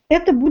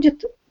 Это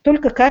будет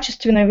только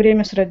качественное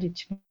время с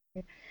родителями.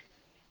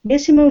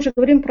 Если мы уже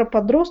говорим про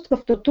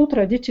подростков, то тут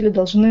родители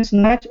должны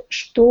знать,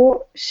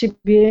 что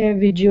себе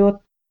ведет,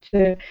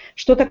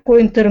 что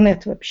такое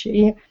интернет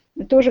вообще.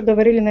 И тоже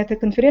говорили на этой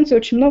конференции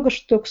очень много,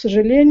 что, к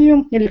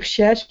сожалению или к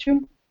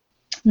счастью,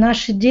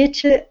 наши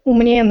дети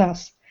умнее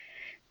нас.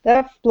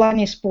 Да, в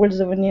плане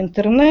использования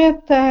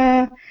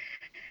интернета.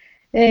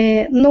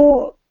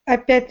 Но,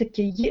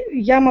 опять-таки,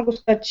 я могу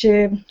сказать,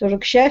 тоже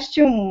к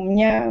счастью,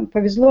 мне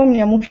повезло, у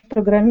меня муж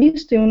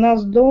программист, и у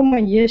нас дома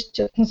есть,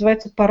 это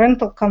называется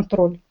parental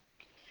control.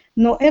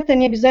 Но это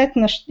не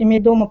обязательно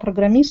иметь дома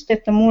программиста,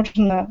 это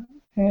можно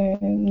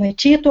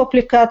найти эту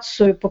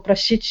аппликацию,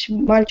 попросить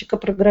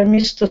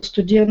мальчика-программиста,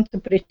 студента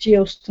прийти и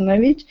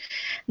установить.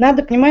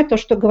 Надо понимать то,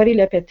 что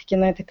говорили опять-таки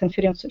на этой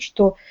конференции,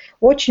 что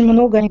очень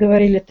много они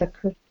говорили так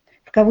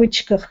в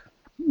кавычках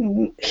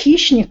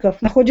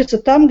хищников находится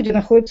там, где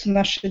находятся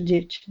наши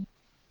дети.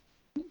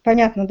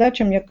 Понятно, да, о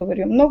чем я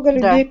говорю? Много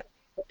людей,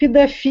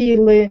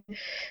 педофилы,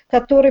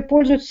 которые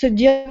пользуются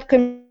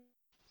детками,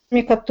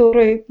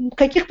 которые в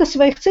каких-то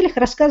своих целях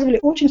рассказывали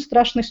очень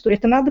страшные истории.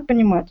 Это надо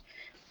понимать.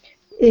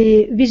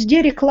 И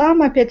везде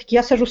реклама, опять-таки,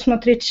 я сажусь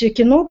смотреть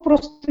кино,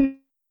 просто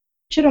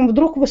вечером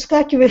вдруг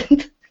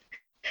выскакивает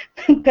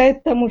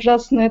какая-то там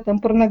ужасная там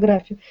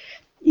порнография.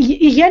 И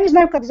я не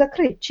знаю, как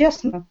закрыть,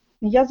 честно.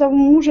 Я зову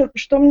мужа,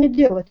 что мне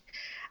делать?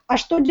 А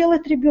что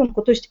делать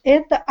ребенку? То есть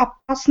это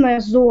опасная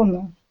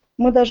зона.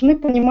 Мы должны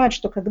понимать,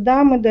 что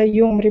когда мы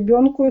даем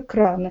ребенку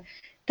экраны,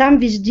 там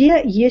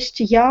везде есть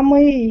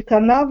ямы, и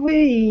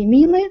канавы, и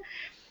мины,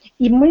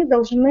 и мы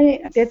должны,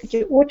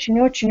 опять-таки,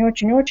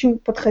 очень-очень-очень-очень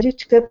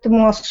подходить к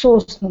этому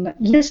осознанно.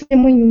 Если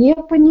мы не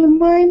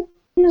понимаем,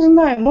 не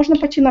знаю, можно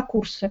пойти на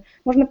курсы,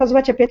 можно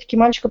позвать, опять-таки,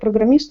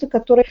 мальчика-программиста,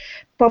 который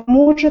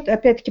поможет,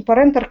 опять-таки,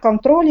 parental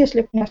control,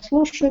 если меня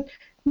слушают,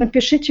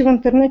 напишите в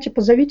интернете,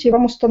 позовите, и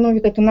вам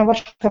установят это на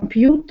ваш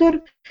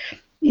компьютер,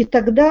 и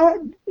тогда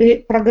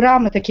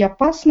программы такие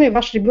опасные,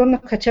 ваш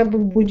ребенок хотя бы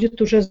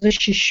будет уже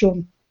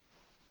защищен.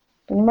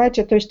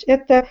 Понимаете, то есть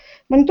это,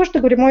 мы не то что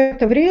говорим, ой,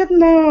 это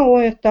вредно,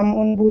 ой, там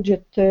он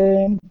будет,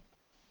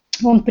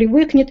 он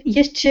привыкнет.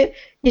 Есть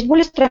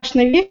более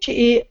страшные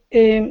вещи,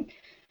 и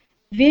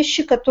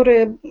вещи,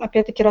 которые,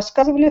 опять-таки,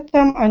 рассказывали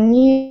там,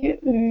 они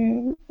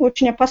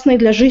очень опасные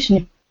для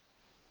жизни.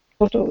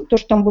 То,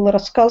 что там было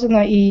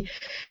рассказано, и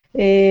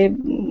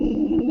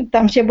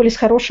там все были с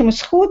хорошим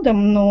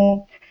исходом,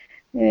 но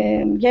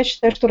я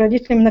считаю, что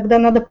родителям иногда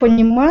надо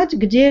понимать,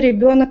 где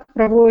ребенок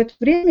проводит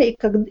время,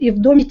 и в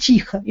доме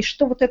тихо, и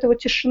что вот эта вот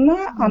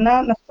тишина,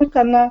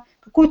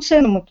 какую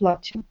цену мы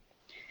платим.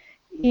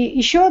 И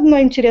еще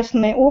одно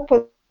интересный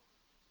опыт,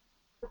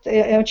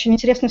 очень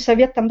интересный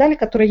совет там дали,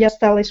 который я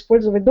стала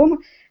использовать дома.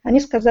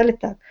 Они сказали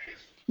так: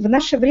 в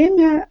наше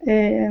время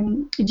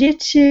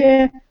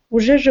дети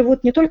уже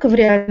живут не только в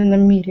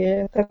реальном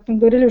мире, как мы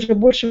говорили, уже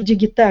больше в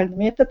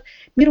дигитальном. И этот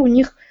мир у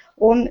них,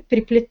 он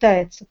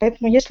переплетается.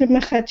 Поэтому если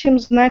мы хотим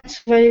знать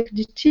своих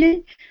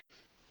детей,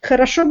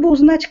 хорошо бы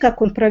узнать,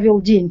 как он провел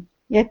день.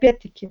 И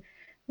опять-таки,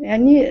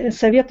 они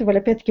советовали,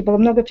 опять-таки, было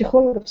много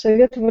психологов,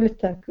 советовали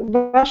так: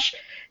 ваш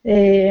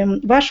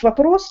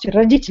вопрос,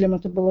 родителям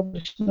это было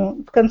обычно,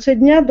 в конце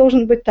дня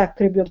должен быть так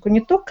к ребенку,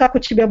 не то, как у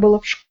тебя было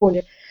в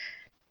школе.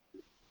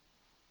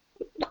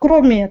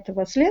 Кроме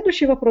этого,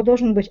 следующий вопрос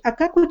должен быть: а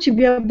как у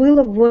тебя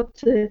было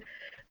вот,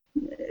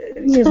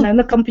 не знаю,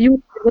 на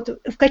компьютере, вот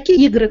в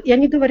какие игры? И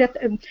они говорят,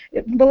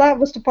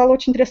 выступала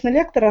очень интересный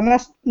лектор, она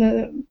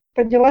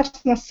поднялась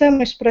на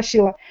сцену и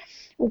спросила,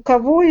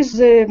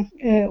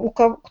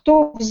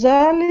 кто в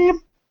зале,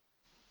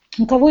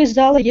 у кого из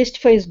зала есть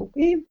Facebook?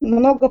 И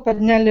много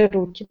подняли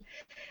руки.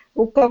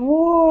 У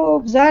кого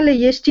в зале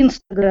есть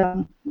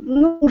Instagram?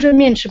 Ну, уже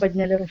меньше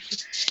подняли руки.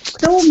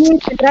 Кто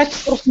умеет играть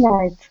в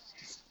Fortnite?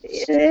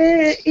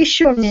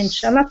 Еще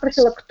меньше. Она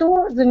спросила,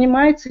 кто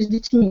занимается с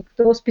детьми,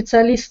 кто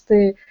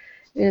специалисты,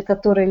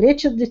 которые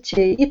лечат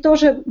детей. И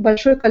тоже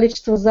большое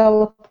количество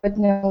зала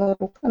подняло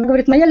руку. Она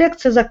говорит, моя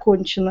лекция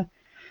закончена.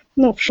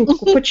 Ну, в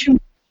шутку. Почему?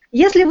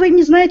 Если вы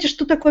не знаете,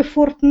 что такое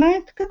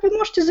Fortnite, как вы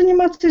можете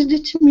заниматься с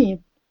детьми?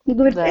 Он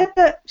говорит,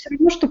 это все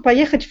равно, что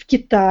поехать в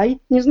Китай,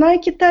 не зная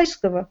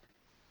китайского.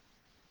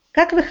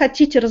 Как вы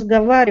хотите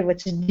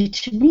разговаривать с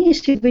детьми,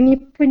 если вы не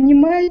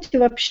понимаете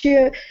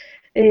вообще,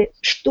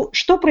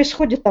 что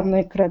происходит там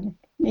на экране?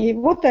 И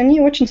вот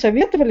они очень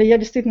советовали, я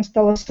действительно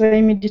стала со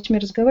своими детьми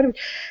разговаривать,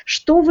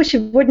 что вы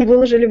сегодня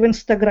выложили в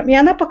Инстаграм. И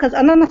она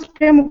нас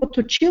прямо вот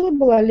учила,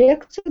 была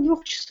лекция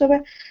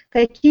 2-часовая,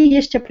 какие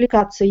есть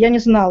аппликации. Я не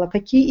знала,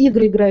 какие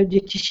игры играют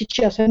дети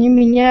сейчас, они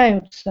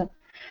меняются.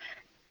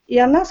 И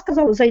она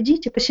сказала,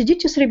 зайдите,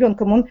 посидите с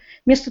ребенком. Он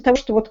вместо того,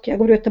 что, вот я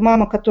говорю, это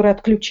мама, которая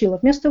отключила,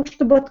 вместо того,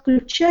 чтобы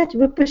отключать,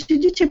 вы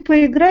посидите,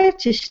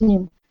 поиграете с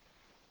ним.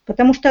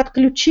 Потому что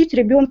отключить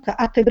ребенка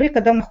от игры,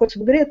 когда он находится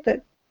в игре,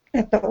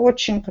 это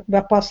очень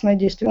опасное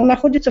действие. Он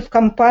находится в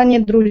компании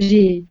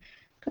друзей,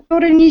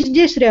 которые не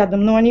здесь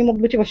рядом, но они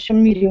могут быть и во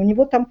всем мире. У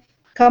него там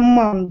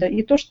команда.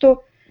 И то,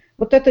 что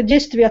вот это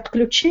действие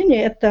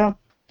отключения, это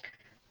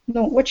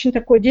очень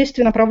такое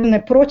действие, направленное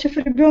против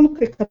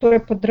ребенка, которое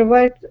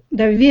подрывает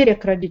доверие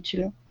к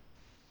родителю.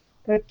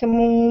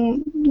 Поэтому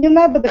не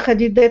надо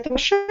доходить до этого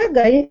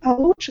шага, а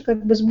лучше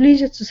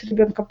сблизиться с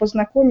ребенком,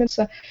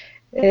 познакомиться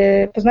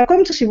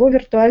с его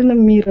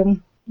виртуальным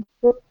миром.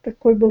 Вот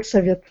такой был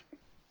совет.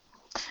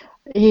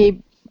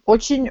 И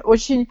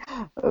очень-очень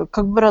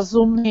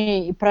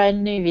разумные и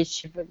правильные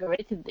вещи вы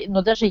говорите.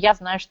 Но даже я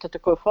знаю, что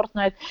такое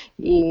Fortnite.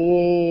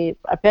 И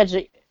опять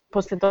же,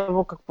 после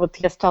того, как вот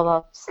я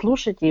стала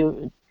слушать и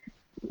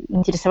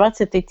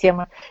интересоваться этой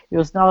темой, и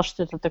узнала,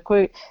 что это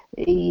такое,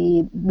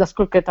 и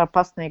насколько это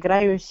опасная игра,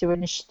 ее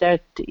сегодня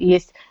считают,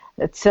 есть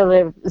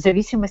целая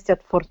зависимость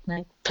от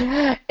Fortnite.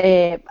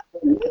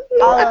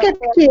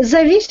 Опять-таки,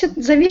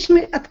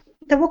 зависит от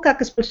того,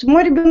 как используется.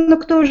 Мой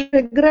ребенок тоже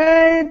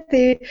играет,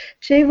 и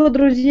все его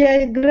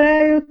друзья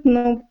играют,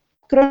 но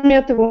Кроме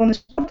этого, он и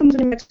спортом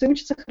занимается, и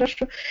учится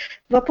хорошо.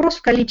 Вопрос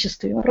в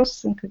количестве,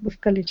 вопрос как бы в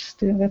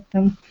количестве в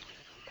этом.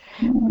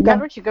 Да.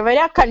 Короче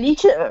говоря,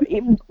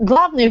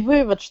 главный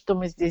вывод, что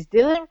мы здесь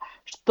делаем,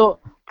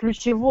 что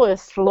ключевое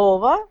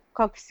слово,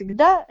 как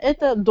всегда,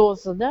 это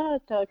доза, да,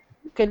 это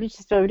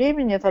количество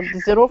времени, это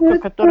дозировка,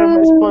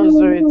 которая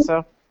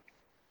используется.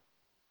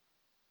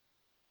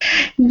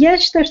 Я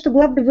считаю, что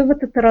главный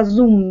вывод – это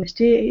разумность.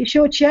 И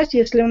еще часть,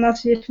 если у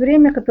нас есть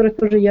время, которое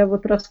тоже я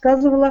вот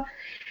рассказывала,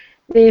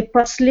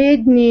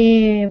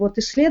 последние вот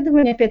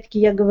исследования, опять-таки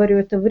я говорю,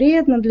 это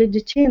вредно для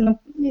детей, но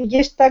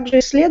есть также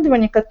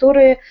исследования,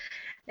 которые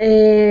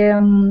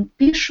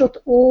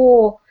пишут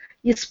о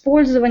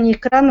использовании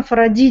экранов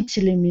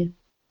родителями.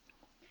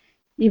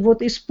 И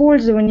вот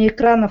использование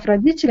экранов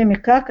родителями,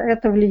 как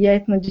это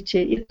влияет на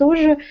детей. И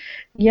тоже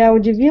я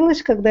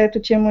удивилась, когда эту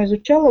тему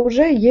изучала,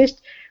 уже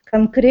есть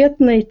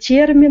конкретные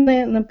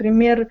термины,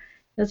 например,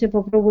 сейчас я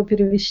попробую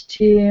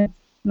перевести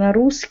на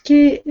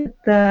русский,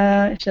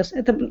 это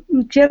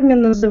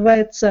термин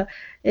называется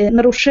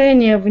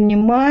нарушение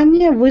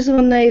внимания,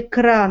 вызванное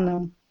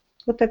экраном.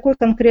 Вот такой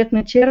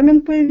конкретный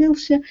термин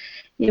появился,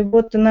 и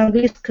вот на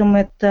английском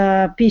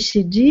это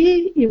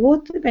PCD, и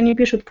вот они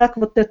пишут, как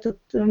вот это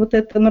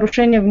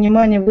нарушение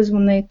внимания,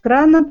 вызванное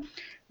экраном,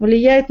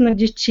 влияет на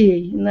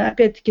детей.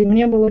 Опять-таки,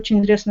 мне было очень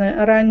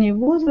интересно ранний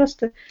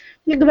возраст.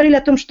 Мне говорили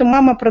о том, что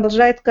мама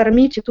продолжает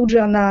кормить, и тут же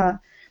она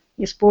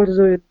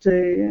использует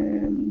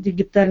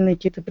дигитальные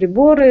какие-то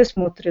приборы,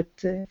 смотрит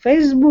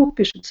Facebook,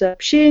 пишет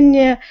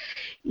сообщения.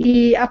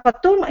 А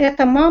потом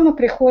эта мама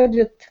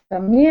приходит ко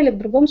мне или к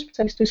другому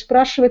специалисту и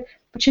спрашивает,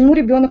 почему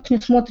ребенок не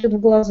смотрит в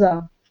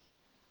глаза.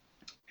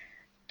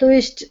 То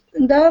есть,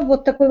 да,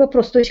 вот такой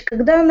вопрос. То есть,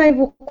 когда она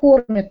его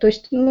кормит, то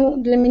есть,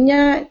 для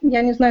меня,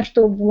 я не знаю,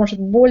 что может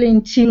более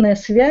интимная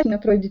связь, у меня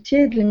 3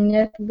 детей, для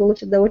меня это был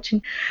всегда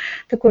очень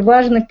такой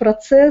важный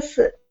процесс.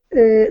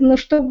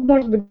 Что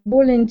может быть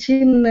более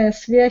интимная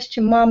связь,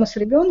 чем мама с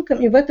ребенком,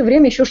 и в это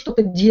время еще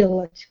что-то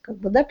делать,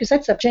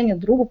 писать сообщения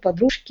другу,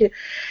 подружке.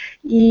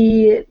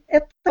 И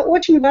это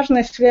очень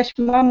важная связь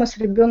мамы с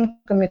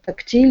ребенком, и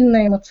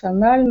тактильная,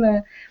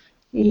 эмоциональная,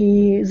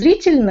 и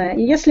зрительная.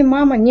 И если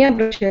мама не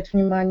обращает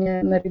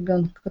внимания на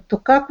ребенка, то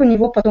как у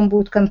него потом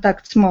будет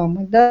контакт с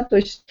мамой, да? То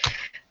есть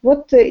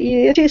вот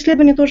и эти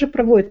исследования тоже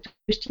проводят. То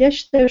есть я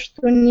считаю,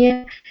 что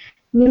не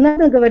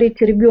надо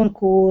говорить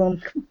ребенку,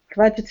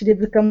 хватит сидеть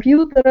за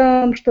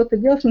компьютером, что-то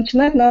делать,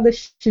 начинать надо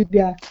с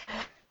себя.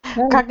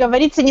 Да? Как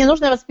говорится, не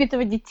нужно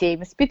воспитывать детей.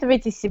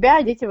 Воспитывайте себя,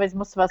 а дети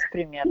возьмут с вас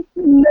пример.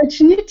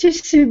 Начните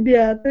с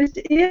себя. То есть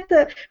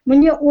это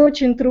мне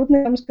очень трудно,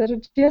 я вам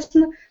скажу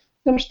честно,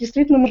 потому что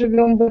действительно мы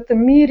живем в этом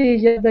мире,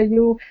 я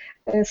даю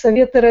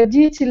советы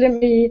родителям,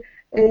 и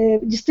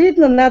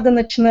действительно надо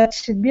начинать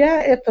с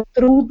себя, это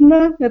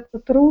трудно,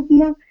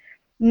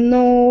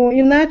 но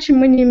иначе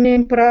мы не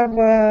имеем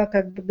права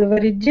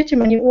говорить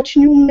детям, они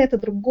очень умные, это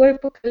другое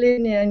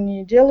поколение,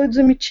 они делают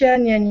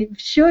замечания, они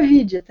все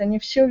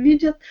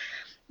видят,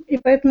 и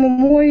поэтому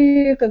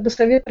мой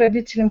совет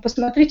родителям,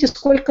 посмотрите,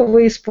 сколько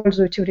вы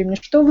используете времени,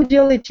 что вы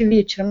делаете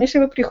вечером, если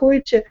вы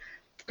приходите,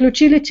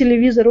 включили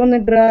телевизор, он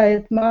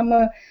играет,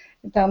 мама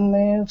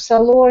там в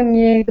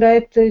салоне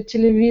играет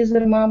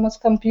телевизор, мама с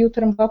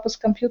компьютером, папа с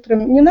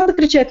компьютером, не надо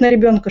кричать на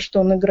ребенка, что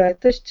он играет,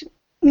 то есть,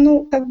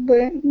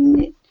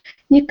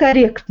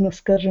 некорректно,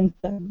 скажем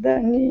так,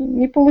 да,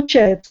 не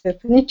получается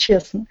это,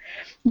 нечестно.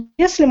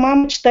 Если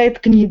мама читает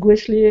книгу,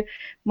 если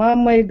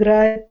мама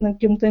играет на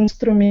каком-то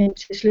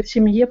инструменте, если в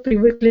семье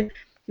привыкли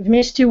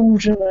вместе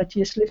ужинать,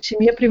 если в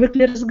семье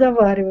привыкли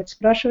разговаривать,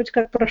 спрашивать,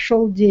 как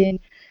прошел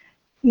день,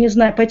 не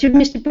знаю, пойти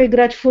вместе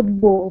поиграть в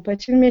футбол,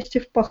 пойти вместе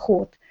в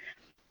поход.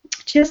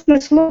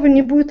 Честное слово,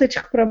 не будет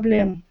этих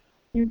проблем,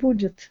 не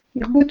будет,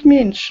 их будет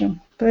меньше.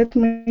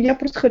 Поэтому я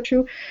просто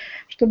хочу,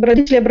 чтобы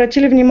родители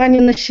обратили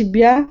внимание на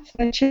себя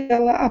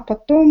сначала, а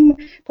потом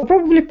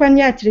попробовали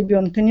понять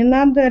ребенка. Не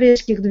надо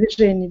резких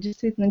движений,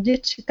 действительно.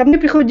 Ко мне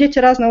приходят дети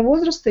разного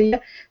возраста, и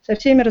я со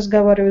всеми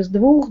разговариваю с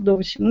 2 до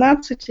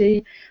 18,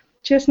 и,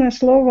 честное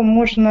слово,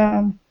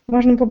 можно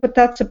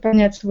попытаться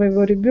понять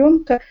своего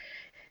ребенка.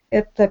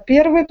 Это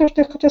первое, то, что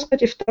я хотела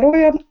сказать. И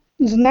второе,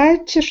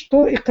 знайте,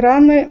 что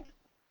экраны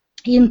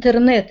и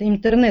интернет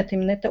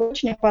именно это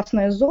очень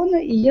опасная зона,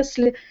 и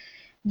если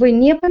вы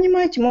не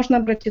понимаете, можно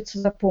обратиться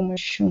за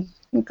помощью.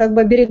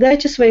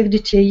 Оберегайте своих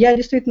детей. Я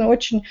действительно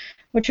очень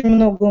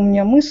много у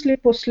меня мыслей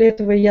после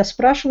этого. Я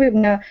спрашиваю, у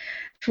меня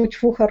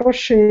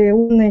хорошие,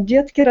 умные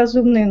детки,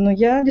 разумные, но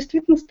я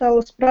действительно стала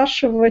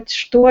спрашивать,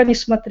 что они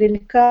смотрели,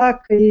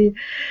 как. И,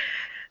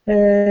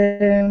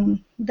 да,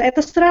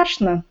 это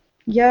страшно.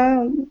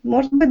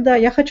 Может быть, да,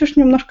 я хочу,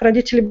 чтобы немножко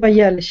родители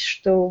боялись,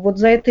 что вот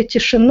за этой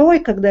тишиной,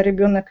 когда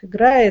ребенок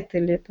играет,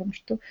 или там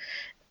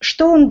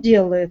что он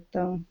делает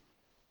там.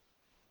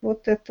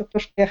 Вот это то,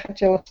 что я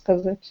хотела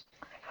сказать.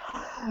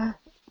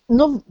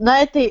 На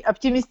этой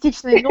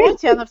оптимистичной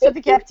ноте, она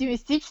все-таки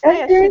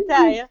оптимистичная, я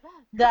считаю.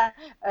 Да,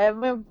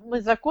 мы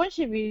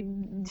закончим, и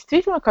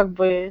действительно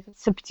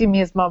с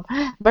оптимизмом.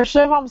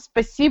 Большое вам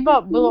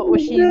спасибо, было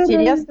очень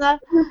интересно.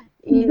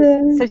 И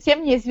Да.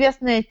 совсем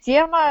неизвестная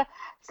тема.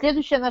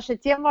 Следующая наша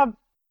тема,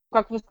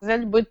 как вы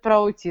сказали, будет про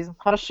аутизм.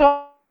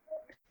 Хорошо?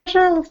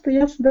 Пожалуйста,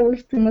 я с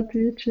удовольствием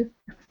отвечу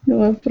на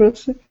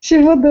вопросы.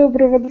 Всего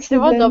доброго, до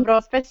Всего свидания.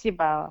 доброго,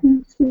 спасибо.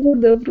 Всего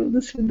доброго,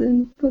 до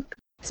свидания. Пока.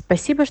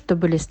 Спасибо, что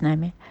были с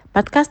нами.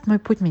 Подкаст «Мой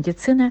путь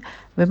медицины»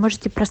 вы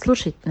можете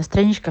прослушать на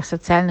страничках в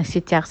социальных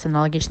сетях с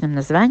аналогичным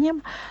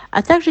названием,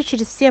 а также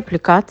через все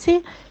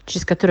аппликации,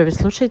 через которые вы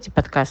слушаете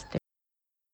подкасты.